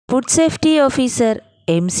Food safety officer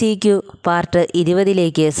MCQ part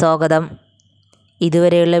 20ലേക്ക് സ്വാഗതം.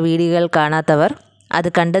 ഇതുവരെയുള്ള വീഡിയോകൾ കാണാത്തവർ അത്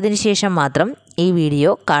കണ്ടതിന് ശേഷം മാത്രം ഈ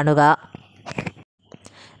വീഡിയോ കാണുക.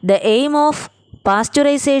 The aim of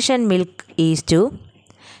pasteurization milk is to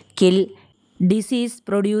kill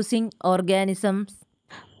disease-producing organisms.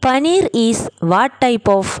 Paneer is what type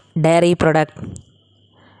of dairy product?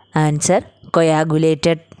 Answer: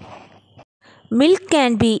 coagulated. Milk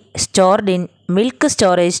can be stored in milk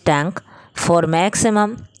storage tank for maximum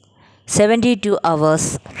 72 hours.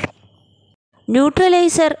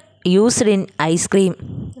 Neutralizer used in ice cream.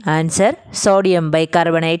 Answer: sodium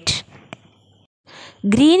bicarbonate.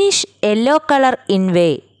 Greenish yellow color in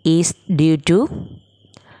whey is due to?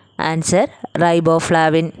 Answer: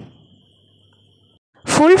 riboflavin.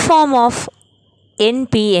 Full form of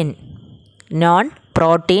NPN,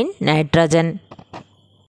 non-protein nitrogen.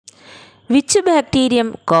 Which bacterium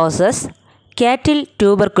causes cattle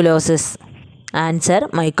tuberculosis? Answer: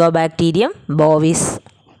 Mycobacterium bovis.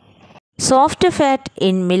 Soft fat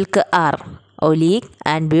in milk are oleic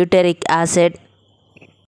and butyric acid.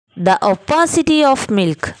 The opacity of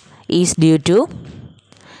milk is due to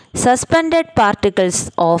suspended particles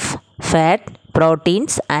of fat,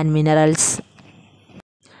 proteins and minerals.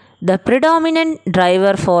 The predominant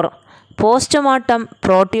driver for postmortem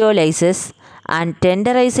proteolysis and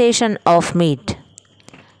tenderization of meat.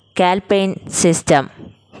 Calpain system.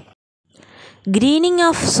 Greening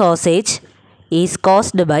of sausage is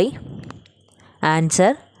caused by?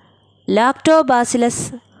 Answer: Lactobacillus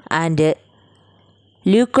and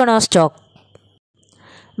Leuconostoc.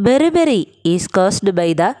 Beriberi is caused by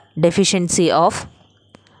the deficiency of?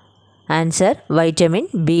 Answer: vitamin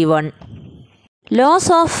B1. Loss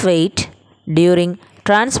of weight during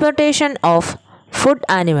transportation of food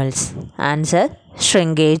animals. Answer: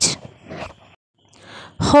 shrinkage.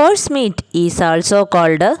 Horse meat is also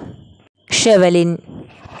called chevelin.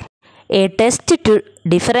 A test to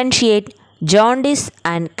differentiate jaundice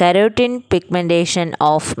and carotene pigmentation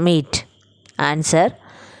of meat. Answer: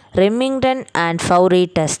 Remington and Fowey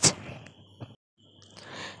test.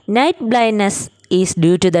 Night blindness is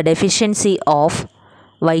due to the deficiency of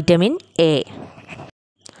vitamin A.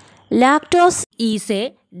 Lactose is a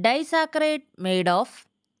disaccharide made of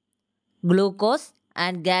glucose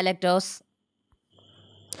and galactose.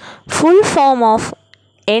 Full form of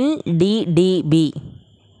NDDB.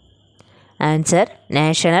 Answer: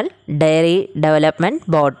 National Dairy Development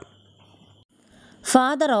Board.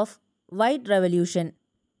 Father of White Revolution.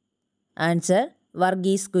 Answer: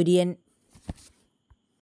 Varghese Kurian.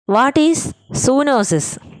 What is zoonosis?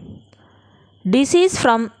 Disease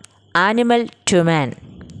from animal to man.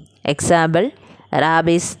 Example: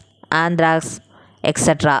 rabies, anthrax,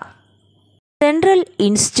 etc. Central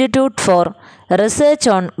Institute for Research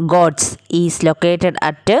on Goats is located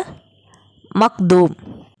at Makhdoom.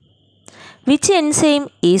 Which enzyme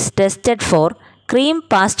is tested for cream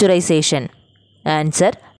pasteurization?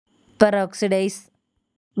 Answer: peroxidase.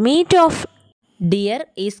 Meat of deer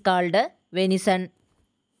is called venison.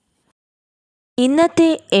 ഇന്നത്തെ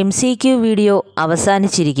MCQ video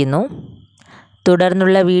അവസാനിച്ചിരിക്കുന്നു.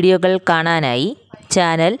 തുടർന്നുള്ള വീഡിയോകൾ കാണാനായി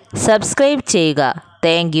channel subscribe ചെയ്യുക.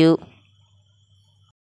 Thank you.